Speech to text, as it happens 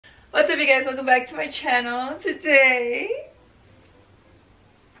What's up, you guys? Welcome back to my channel. Today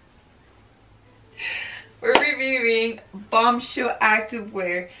we're reviewing Bombshell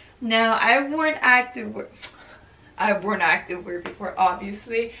activewear. Now, I've worn activewear before,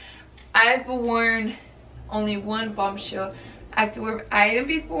 obviously. I've worn only one Bombshell activewear item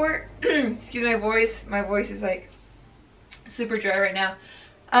before. Excuse my voice. My voice is like super dry right now.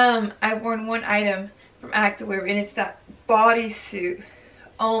 I've worn one item from activewear, and it's that bodysuit.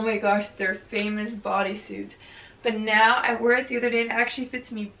 Oh my gosh, they're famous bodysuits. But now I wore it the other day and it actually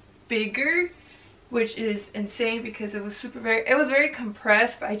fits me bigger, which is insane because it was very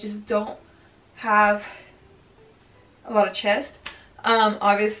compressed, but I just don't have a lot of chest,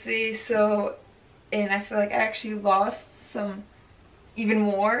 obviously. So, and I feel like I actually lost some even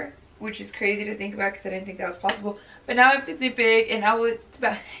more, which is crazy to think about because I didn't think that was possible. But now it fits me big, and I went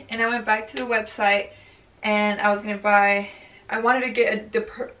back to the website and I was gonna buy. I wanted to get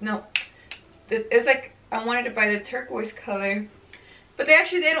I wanted to buy the turquoise color, but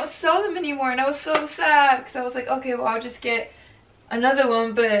they don't sell them anymore, and I was so sad because I was like, okay, well, I'll just get another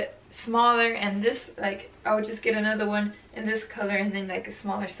one but smaller, and this, like, I would just get another one in this color and then like a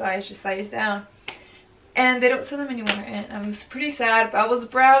smaller size, just size down, and they don't sell them anymore, and I was pretty sad. But I was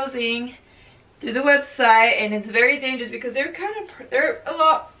browsing through the website, and it's very dangerous because they're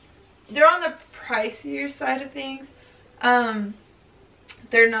on the pricier side of things.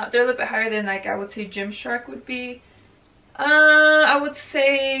 They're a little bit higher than, like, I would say Gymshark would be. I would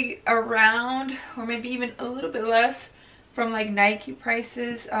say around, or maybe even a little bit less from like Nike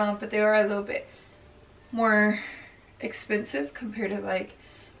prices, but they are a little bit more expensive compared to like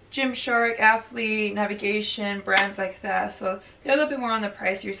Gymshark, Athlete, Navigation, brands like that. So they're a little bit more on the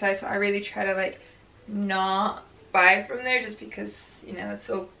pricier side, so I really try to like not buy from there just because, you know, it's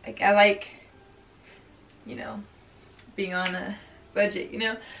so, like, I like, you know, being on a budget, you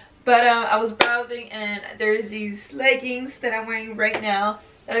know. But I was browsing, and there's these leggings that I'm wearing right now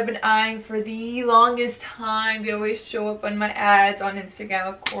that I've been eyeing for the longest time. They always show up on my ads on Instagram,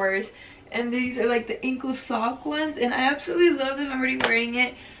 of course, and these are like the ankle sock ones, and I absolutely love them. I'm already wearing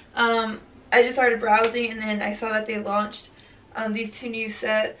it. I just started browsing, and then I saw that they launched these two new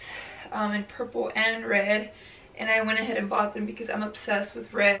sets in purple and red, and I went ahead and bought them because I'm obsessed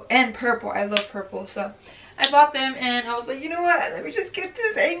with red and purple. I love purple, so I bought them, and I was like, you know what, let me just get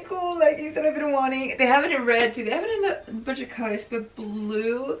this ankle leggings that I've been wanting. They have it in red too. They have it in a bunch of colors, but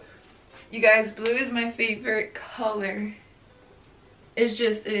blue, you guys, blue is my favorite color. It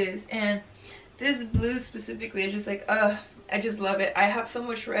is. And this blue specifically is just like, I just love it. I have so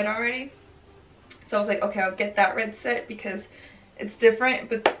much red already, so I was like, okay, I'll get that red set because it's different.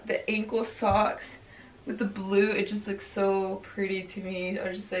 But the ankle socks with the blue, it just looks so pretty to me. I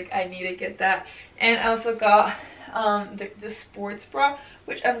was just like, I need to get that. And I also got the sports bra,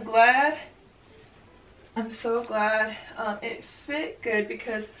 which I'm so glad it fit good,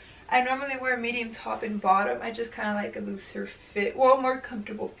 because I normally wear medium top and bottom. I just kind of like a looser fit, well, more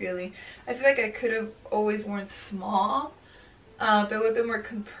comfortable feeling. I feel like I could have always worn small, but it would have been more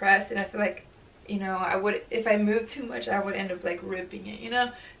compressed, and I feel like, you know, if I moved too much, I would end up like ripping it, you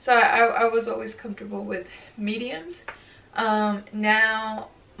know. So I was always comfortable with mediums. Now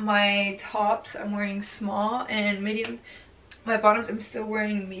my tops I'm wearing small, and medium. My bottoms I'm still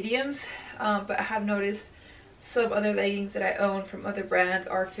wearing mediums, but I have noticed some other leggings that I own from other brands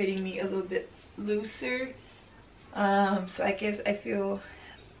are fitting me a little bit looser. So I guess I think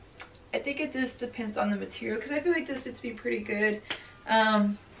it just depends on the material, because I feel like this fits me pretty good.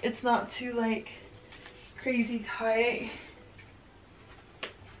 It's not too like crazy tight.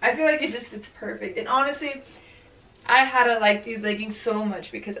 I feel like it just fits perfect. And honestly, I had to like these leggings so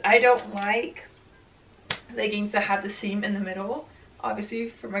much because I don't like leggings that have the seam in the middle. Obviously,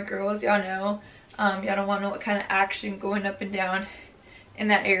 for my girls, y'all know, y'all don't want no kind of action going up and down in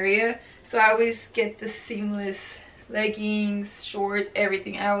that area. So I always get the seamless leggings, shorts,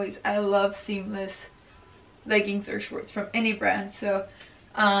 everything. I love seamless leggings or shorts from any brand. So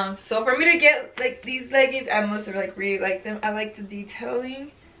for me to get like these leggings, I must have like really liked them. I like the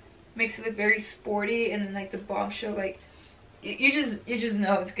detailing, makes it look very sporty, and then like the Bombshell, like you just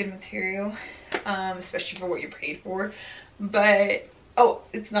know it's good material, especially for what you paid for. But oh,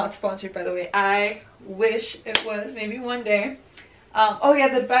 it's not sponsored, by the way. I wish it was, maybe one day. Oh yeah,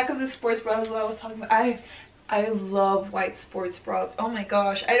 the back of the sports bra is what I was talking about. I love white sports bras. Oh my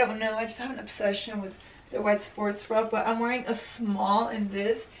gosh, I don't know, I just have an obsession with the white sports bra. But I'm wearing a small in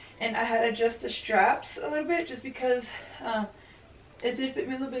this, and I had to adjust the straps a little bit just because it did fit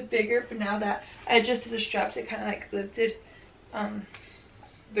me a little bit bigger. But now that I adjusted the straps, it kind of like lifted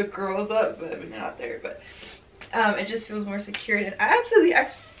the girls up, but I mean, not there. But It just feels more secured, and I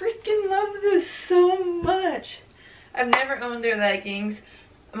freaking love this so much. I've never owned their leggings.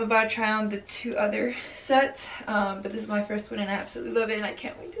 I'm about to try on the 2 other sets, but this is my first one and I absolutely love it and I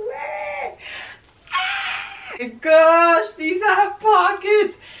can't wait to wear it. Ah! Gosh, these have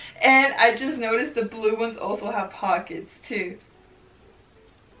pockets, and I just noticed the blue ones also have pockets too.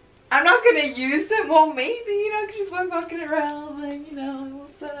 I'm not gonna use them. Well, maybe, you know, I could just walk walking around like, you know,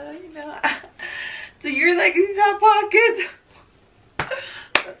 you know. So your leggings have pockets?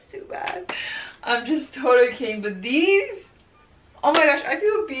 That's too bad. I'm just totally kidding. But these, oh my gosh, I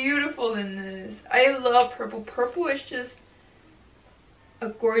feel beautiful in this. I love purple. Purple is just a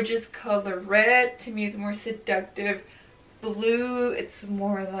gorgeous color. Red, to me, is more seductive. Blue, it's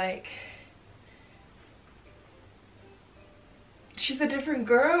more like, she's a different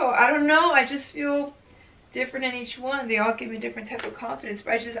girl. I don't know. I just feel different in each one. They all give me a different type of confidence,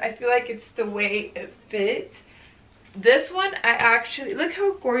 but I feel like it's the way it fits. This one, I actually, look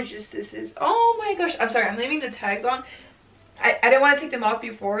how gorgeous this is. Oh my gosh. I'm sorry, I'm leaving the tags on. I didn't want to take them off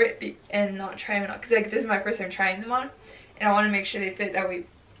before it and not try them on, because like this is my first time trying them on, and I want to make sure they fit, that way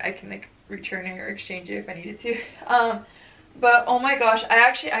I can like return it or exchange it if I needed to. But oh my gosh,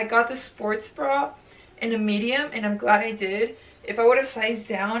 I got the sports bra in a medium, and I'm glad I did. If I would have sized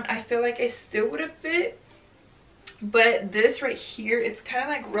down, I feel like I still would have fit. But this right here, it's kind of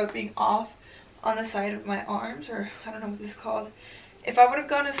like rubbing off on the side of my arms, or I don't know what this is called. If I would have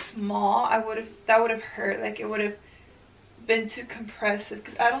gone a small, that would have hurt. Like it would have been too compressive,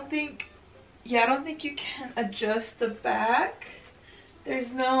 because I don't think you can adjust the back.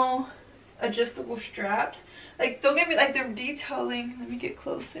 There's no adjustable straps. Like, don't get me, like, they're detailing. Let me get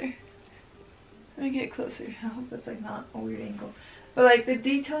closer. I hope that's like not a weird angle. But like the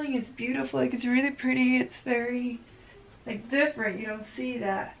detailing is beautiful. Like it's really pretty. It's very like different. You don't see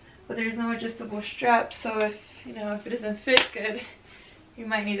that. But there's no adjustable straps. So if, you know, if it doesn't fit good, you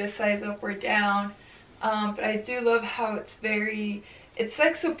might need to size up or down. But I do love how it's very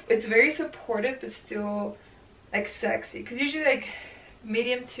supportive, but still like sexy. Because usually like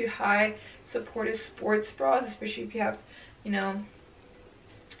medium to high supportive sports bras, especially if you have, you know,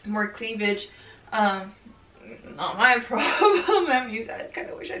 more cleavage, not my problem. I kind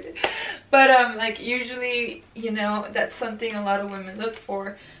of wish I did, but like usually, you know, that's something a lot of women look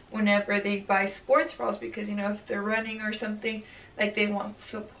for whenever they buy sports bras, because, you know, if they're running or something, like they want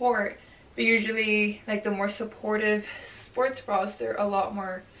support. But usually like the more supportive sports bras, they're a lot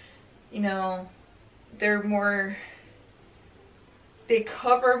more, you know, they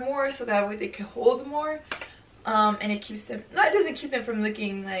cover more, so that way they can hold more, and it keeps them, it doesn't keep them from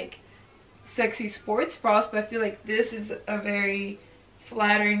looking like sexy sports bras, but I feel like this is a very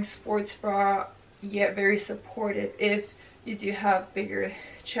flattering sports bra, yet very supportive if you do have bigger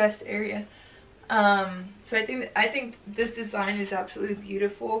chest area. So I think this design is absolutely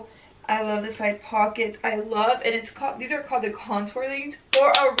beautiful. I love the side pockets. These are called the contour leggings for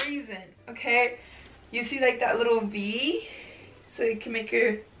a reason, okay? You see like that little V, so you can make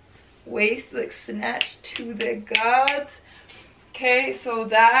your waist look snatched to the gods. Okay, so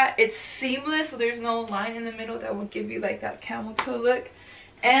that it's seamless, so there's no line in the middle that would give you like that camel toe look.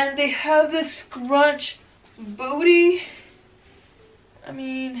 And they have this scrunch booty. I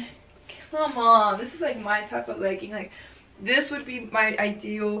mean, come on, this is like my type of legging. Like this would be my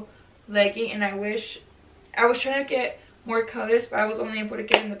ideal legging, and I was trying to get more colors, but I was only able to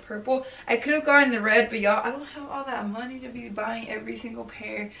get in the purple. I could have gotten the red, but y'all, I don't have all that money to be buying every single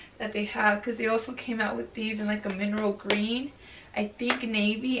pair that they have, because they also came out with these in like a mineral green, I think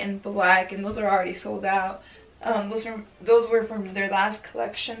navy, and black, and those are already sold out. Those were from their last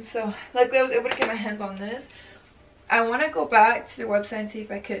collection, so luckily I was able to get my hands on this. I want to go back to their website and see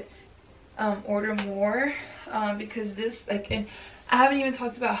if I could order more, because this, like, and I haven't even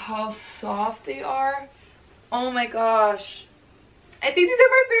talked about how soft they are. Oh my gosh, I think these are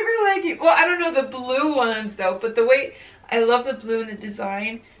my favorite leggings. Well, I don't know the blue ones though, but the way, I love the blue and the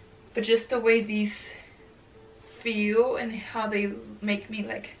design, but just the way these feel and how they make me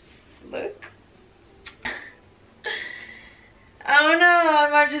like look. I don't know, I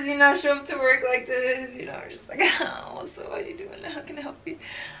might just, you know, show up to work like this, you know, just like, oh, so what are you doing? How can I help you?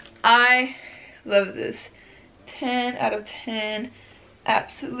 I love this. 10 out of 10.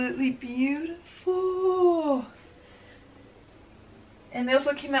 Absolutely beautiful. And they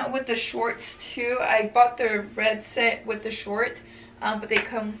also came out with the shorts too. I bought the red set with the shorts, but they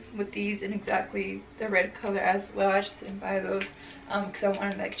come with these in exactly the red color as well. I just didn't buy those because I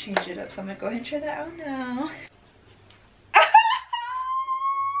wanted to like change it up, so I'm gonna go ahead and try that out now.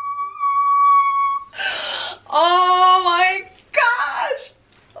 Oh my gosh,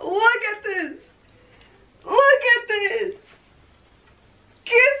 look at this, look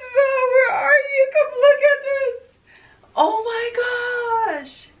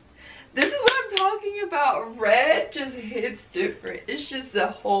it's different. It's just a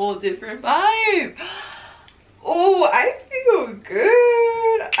whole different vibe. Oh, I feel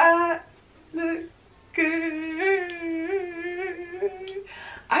good. I look good.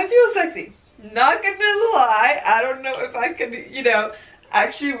 I feel sexy. Not gonna lie. I don't know if I could, you know,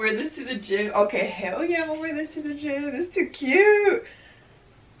 actually wear this to the gym. Okay, hell yeah, I'm gonna wear this to the gym. This is too cute.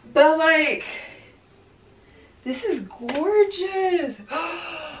 But like, this is gorgeous.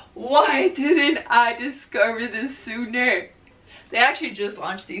 Why didn't I discover this sooner? They actually just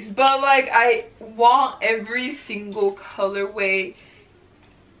launched these, but like I want every single colorway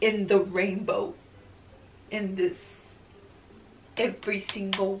in the rainbow in this. Every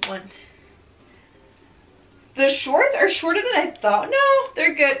single one. The shorts are shorter than I thought. No,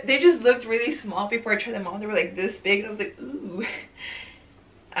 they're good. They just looked really small before I tried them on. They were like this big and I was like, ooh.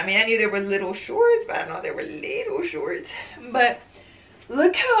 I mean, I knew they were little shorts, but I don't know they were little shorts. But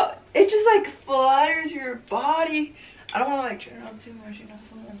look how it just like flatters your body. I don't want to like turn it on too much, you know,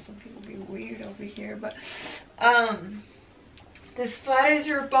 some people be weird over here, but this flatters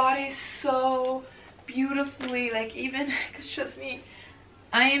your body so beautifully. Like, even because trust me,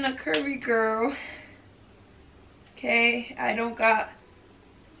 I ain't a curvy girl, okay? I don't got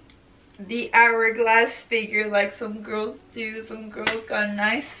the hourglass figure like some girls do. Some girls got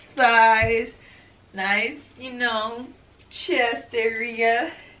nice thighs, nice, you know, chest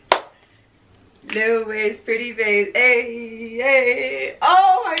area, little waist, pretty face. Hey, hey.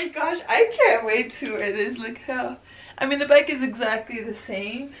 Oh my gosh, I can't wait to wear this. Look how, I mean, the back is exactly the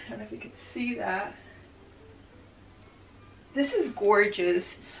same. I don't know if you can see that. This is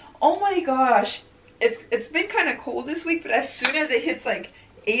gorgeous. Oh my gosh, it's been kind of cold this week, but as soon as it hits like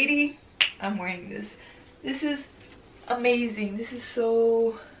 80, I'm wearing this. This is amazing. This is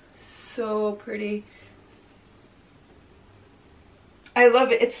so pretty. I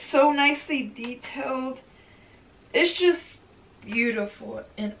love it. It's so nicely detailed. It's just beautiful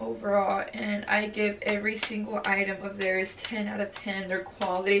and overall, and I give every single item of theirs 10 out of 10. Their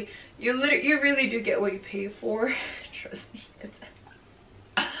quality, you really do get what you pay for. Trust me. It's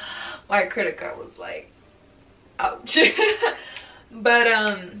my credit card was like, ouch. But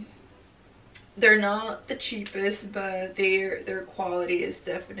they're not the cheapest, but their quality is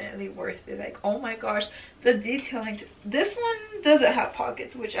definitely worth it. Like, oh my gosh, the detailing. This one doesn't have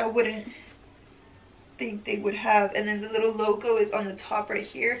pockets, which I wouldn't think they would have, and then the little logo is on the top right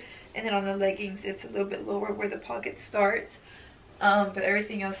here, and then on the leggings it's a little bit lower where the pocket starts, but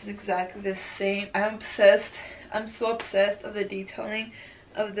everything else is exactly the same. I'm obsessed. I'm so obsessed of the detailing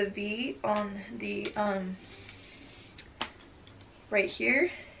of the V on the right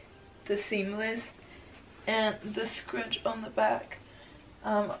here, the seamless, and the scrunch on the back.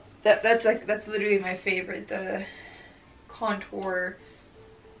 That's literally my favorite, the contour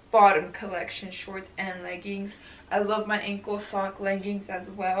bottom collection, shorts and leggings. I love my ankle sock leggings as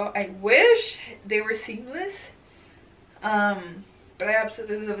well. I wish they were seamless, but I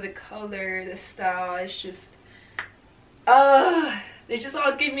absolutely love the color, the style. It's just they just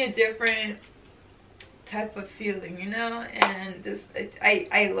all give me a different type of feeling, you know. And this,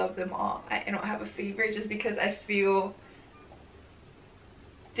 I love them all. I don't have a favorite, just because I feel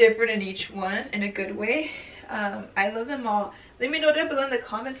different in each one in a good way. I love them all. Let me know down below in the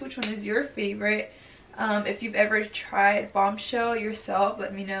comments which one is your favorite. If you've ever tried Bombshell yourself,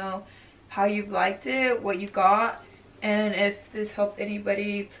 let me know how you've liked it, what you got, and if this helped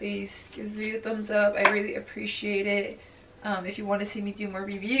anybody, please give this video a thumbs up. I really appreciate it. If you want to see me do more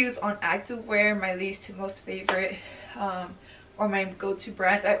reviews on activewear, my least to most favorite, or my go-to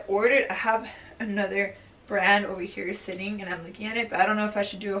brands, I have another brand over here sitting and I'm looking at it, but I don't know if I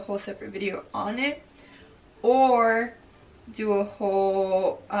should do a whole separate video on it or do a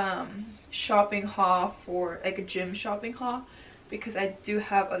whole shopping haul, for like a gym shopping haul, because I do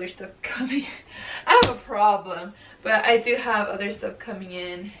have other stuff coming. I have a problem, but I do have other stuff coming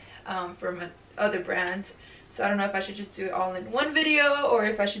in from other brands. So I don't know if I should just do it all in one video or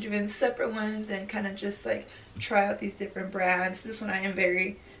if I should do it in separate ones and kind of just like try out these different brands. This one I am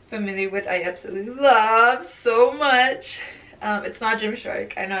very familiar with. I absolutely love so much. It's not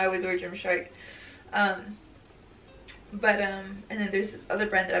Gymshark. I know I always wear Gymshark. And then there's this other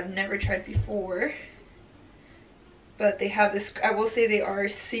brand that I've never tried before. But they have this, I will say they are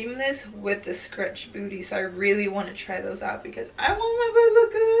seamless with the scrunch booty. So I really want to try those out because I want my butt to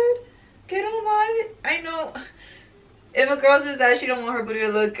look good. Okay, don't lie. I know if a girl says that she don't want her booty to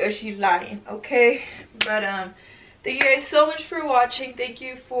look good, she's lying, okay? But thank you guys so much for watching. Thank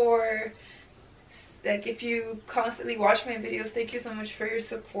you for, like, if you constantly watch my videos, thank you so much for your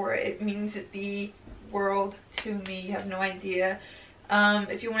support. It means the world to me. You have no idea.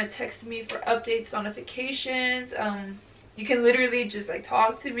 If you want to text me for updates, notifications, You can literally just like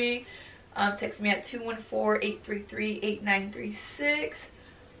talk to me. Text me at 214-833-8936,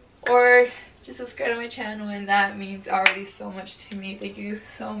 or just subscribe to my channel, and that means already so much to me. Thank you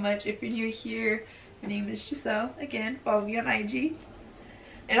so much. If you're new here, my name is Giselle. Again, follow me on IG,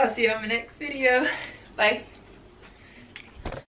 and I'll see you on my next video. Bye.